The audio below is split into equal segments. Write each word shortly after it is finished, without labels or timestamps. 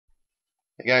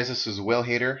Hey guys, this is Will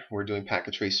Hater. We're doing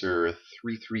Packet Tracer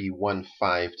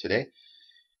 3315 today,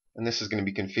 and this is going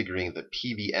to be configuring the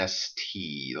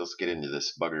PVST. Let's get into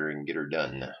this bugger and get her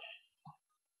done.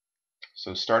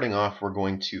 So starting off, we're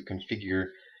going to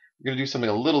do something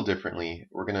a little differently.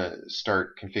 We're going to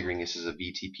start configuring this as a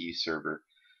VTP server,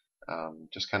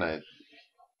 just kind of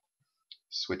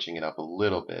switching it up a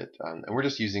little bit. And we're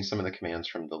just using some of the commands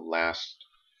from the last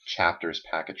chapter's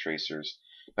packet tracers.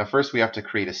 Now first we have to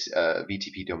create a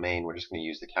VTP domain. We're just going to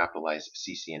use the capitalized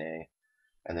CCNA,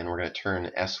 and then we're going to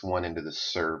turn S1 into the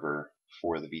server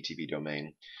for the VTP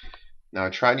domain. Now I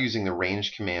tried using the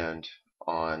range command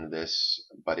on this,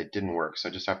 but it didn't work, so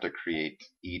I just have to create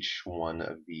each one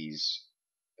of these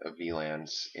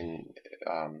VLANs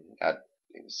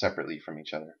separately from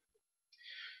each other.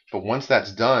 But once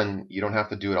that's done, you don't have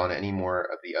to do it on any more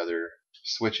of the other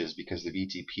switches, because the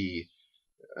VTP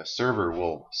server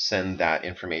will send that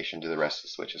information to the rest of the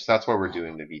switches. So that's why we're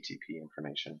doing the VTP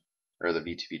information, or the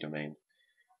VTP domain.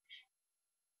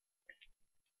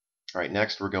 Alright,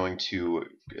 next we're going to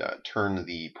turn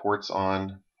the ports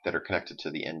on that are connected to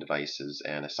the end devices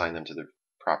and assign them to the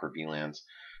proper VLANs.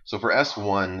 So for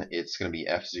S1, it's going to be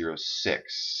F06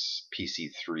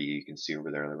 PC3. You can see over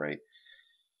there on the right.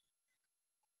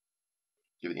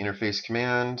 Give the interface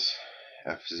command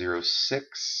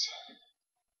F06.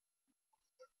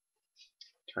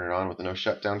 Turn it on with the no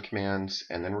shutdown commands,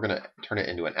 and then we're going to turn it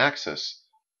into an access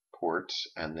port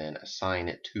and then assign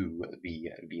it to the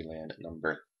VLAN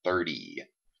number 30.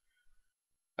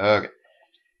 Okay.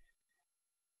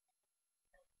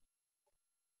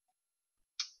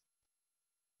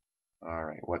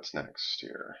 Alright, what's next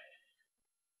here?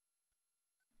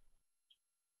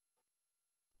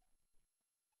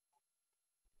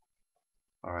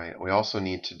 Alright, we also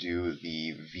need to do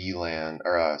the VLAN,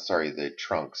 or the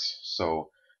trunks. So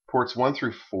ports 1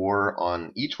 through 4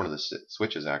 on each one of the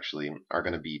switches actually are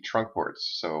going to be trunk ports.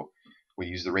 So we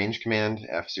use the range command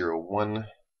F01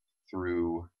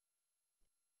 through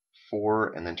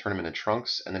 4 and then turn them into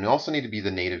trunks. And then we also need to be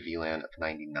the native VLAN of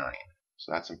 99.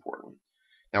 So that's important.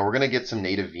 Now we're going to get some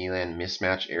native VLAN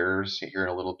mismatch errors here in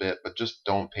a little bit, but just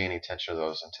don't pay any attention to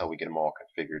those until we get them all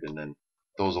configured, and then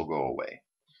those will go away.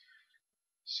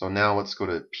 So now let's go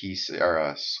to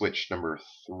switch number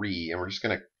 3, and we're just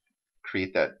going to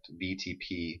create that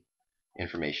VTP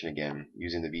information again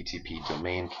using the VTP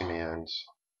domain command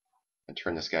and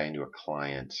turn this guy into a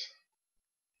client.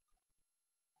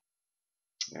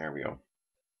 There we go.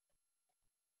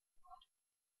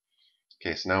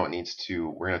 Okay, so now we're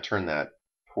going to turn that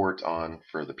port on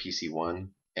for the PC1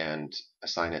 and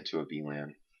assign it to a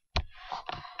VLAN.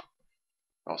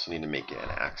 Also need to make it an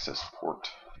access port.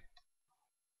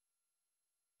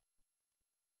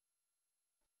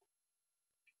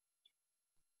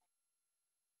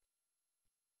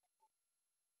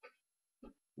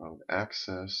 Mode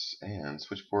access and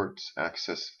switch ports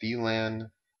access VLAN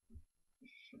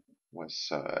was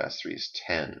S3 is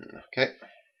 10. Okay.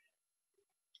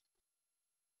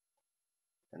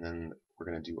 And then we're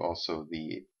going to do also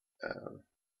the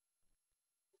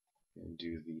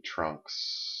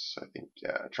trunks. I think,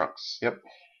 yeah, trunks. Yep.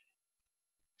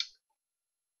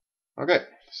 Okay,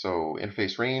 so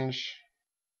interface range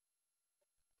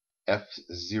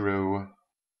F01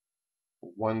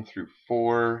 through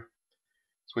 4,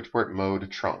 switch port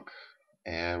mode trunk,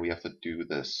 and we have to do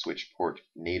the switch port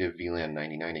native VLAN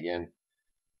 99 again.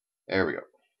 There we go.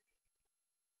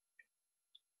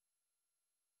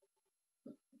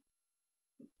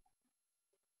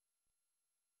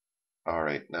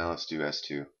 Alright, now let's do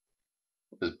S2.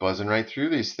 Just buzzing right through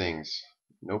these things.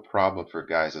 No problem for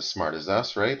guys as smart as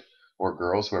us, right? Or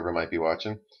girls, whoever might be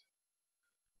watching.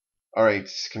 Alright,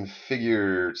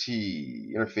 configure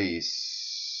T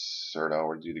interface, or no,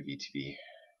 we'll do the VTP.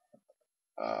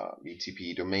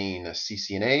 VTP domain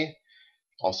CCNA.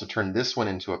 Also turn this one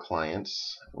into a client.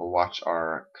 We'll watch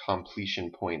our completion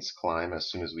points climb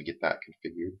as soon as we get that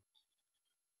configured,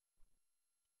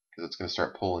 because it's going to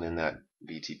start pulling in that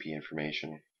VTP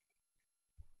information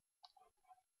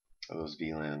of those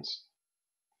VLANs as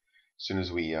soon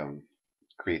as we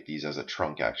create these as a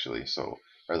trunk, actually. So,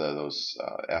 or those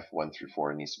F1 through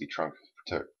 4 needs to be trunk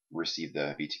to receive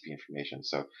the VTP information.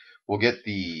 So we'll get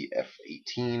the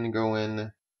F18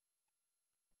 going,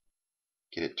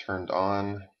 get it turned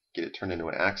on, get it turned into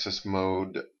an access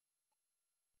mode,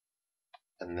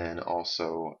 and then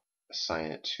also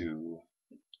assign it to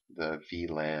the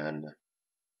VLAN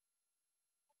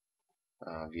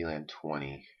VLAN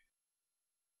 20.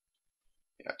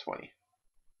 Yeah, 20.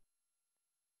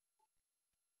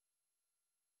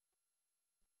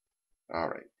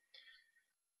 Alright.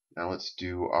 Now let's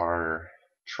do our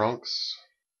trunks.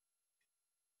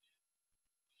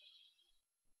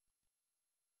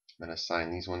 Then assign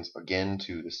these ones again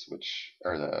to the switch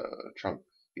or the trunk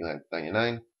VLAN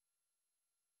 99.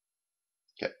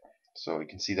 Okay, so you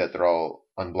can see that they're all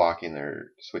unblocking.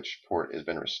 Their switch port has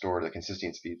been restored. The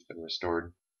consistency speed's been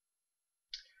restored.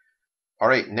 All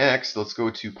right, next let's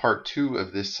go to part 2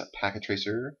 of this packet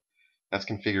tracer. That's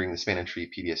configuring the span and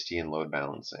tree PBST and load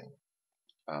balancing.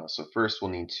 So first we'll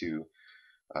need to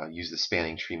use the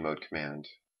spanning tree mode command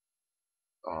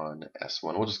on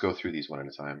S1. We'll just go through these one at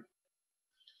a time.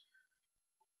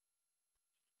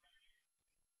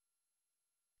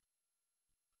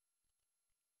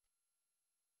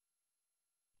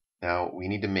 Now we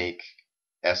need to make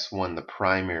S1 the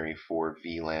primary for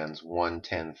VLANs 1,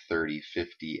 10, 30,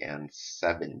 50, and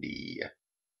 70.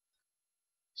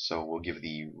 So we'll give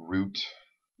the root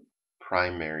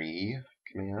primary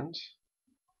command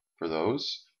for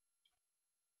those.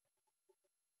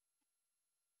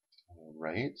 All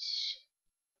right.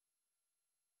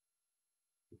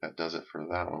 That does it for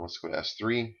that one. Let's go to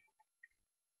S3.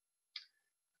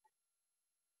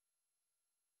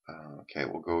 Okay,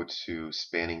 we'll go to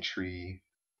spanning tree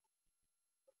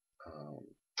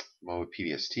mode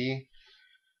PBST.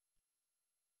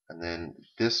 And then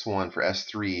this one for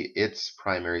S3, its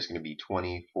primary is going to be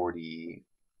 20, 40,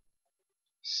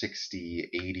 60,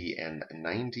 80, and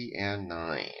 90, and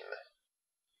 9. And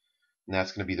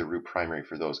that's going to be the root primary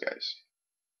for those guys.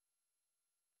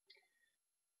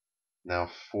 Now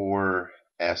for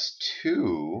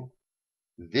S2,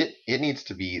 it needs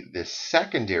to be the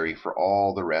secondary for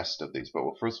all the rest of these. But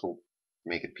first we'll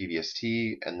make it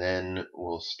PBST, and then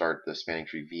we'll start the spanning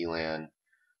tree VLAN,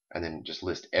 and then just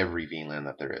list every VLAN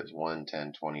that there is. 1,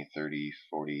 10, 20, 30,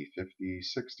 40, 50,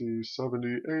 60, 70,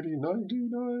 80,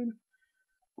 99.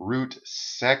 Root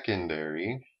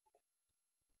secondary.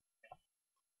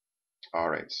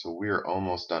 Alright, so we're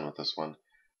almost done with this one.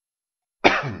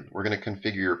 We're going to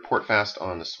configure your port fast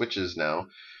on the switches now.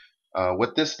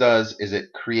 What this does is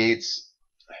it creates,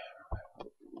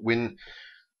 when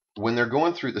they're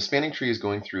going through, the spanning tree is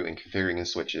going through and configuring the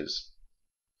switches,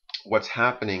 what's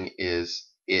happening is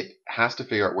it has to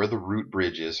figure out where the root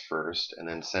bridge is first and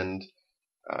then send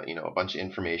a bunch of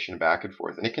information back and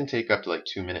forth. And it can take up to like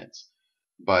 2 minutes.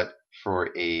 But for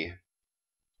a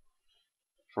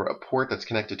port that's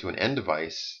connected to an end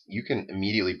device, you can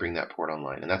immediately bring that port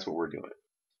online. And that's what we're doing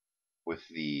with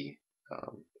the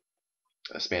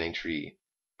spanning tree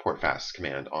port fast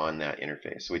command on that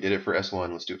interface. So we did it for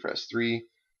S1, let's do it for S3,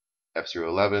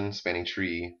 F011, spanning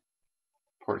tree,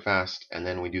 port fast, and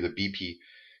then we do the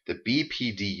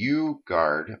BPDU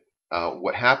guard.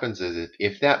 What happens is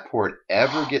if that port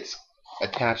ever gets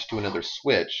attached to another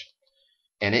switch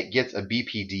and it gets a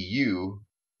BPDU,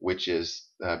 which is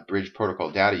Bridge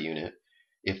Protocol Data Unit,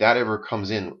 if that ever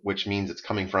comes in, which means it's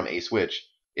coming from a switch,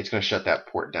 it's going to shut that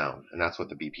port down. And that's what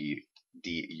the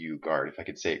BPDU guard, if I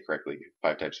could say it correctly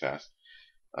 5 times fast,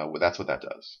 that's what that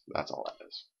does. That's all that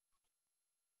is.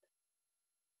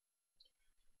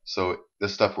 So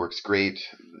this stuff works great.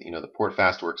 The port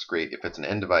fast works great if it's an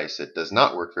end device. It does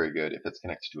not work very good if it's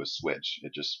connected to a switch.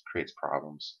 It just creates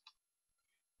problems.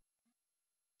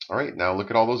 All right, now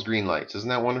look at all those green lights. Isn't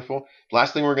that wonderful? The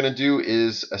last thing we're going to do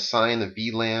is assign the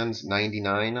VLANs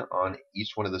 99 on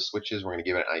each one of the switches. We're going to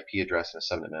give it an IP address and a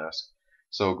subnet mask.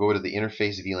 So go to the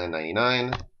interface VLAN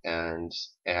 99 and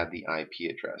add the IP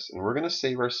address. And we're going to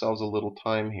save ourselves a little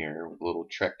time here with a little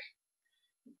trick.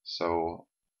 So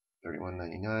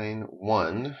 3199,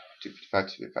 1, 255,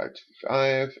 255,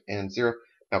 255, and 0.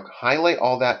 Now highlight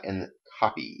all that and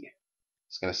copy.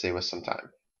 It's going to save us some time.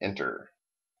 Enter.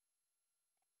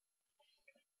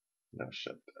 No,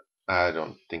 shut that. I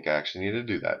don't think I actually need to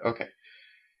do that. Okay.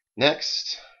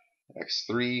 Next,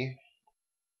 X3.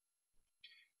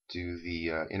 Do the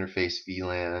interface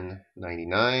VLAN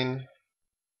 99.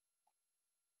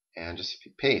 And just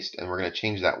paste. And we're going to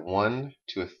change that 1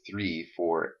 to a 3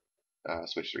 for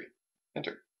switch 3.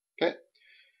 Enter. Okay.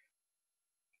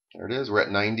 There it is. We're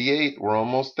at 98. We're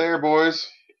almost there, boys.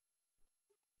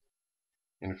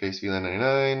 Interface VLAN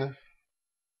 99.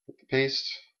 Hit the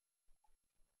paste.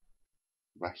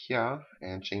 Back here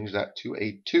and change that to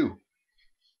a 2.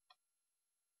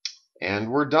 And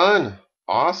we're done.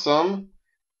 Awesome.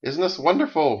 Isn't this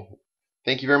wonderful?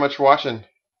 Thank you very much for watching.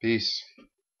 Peace.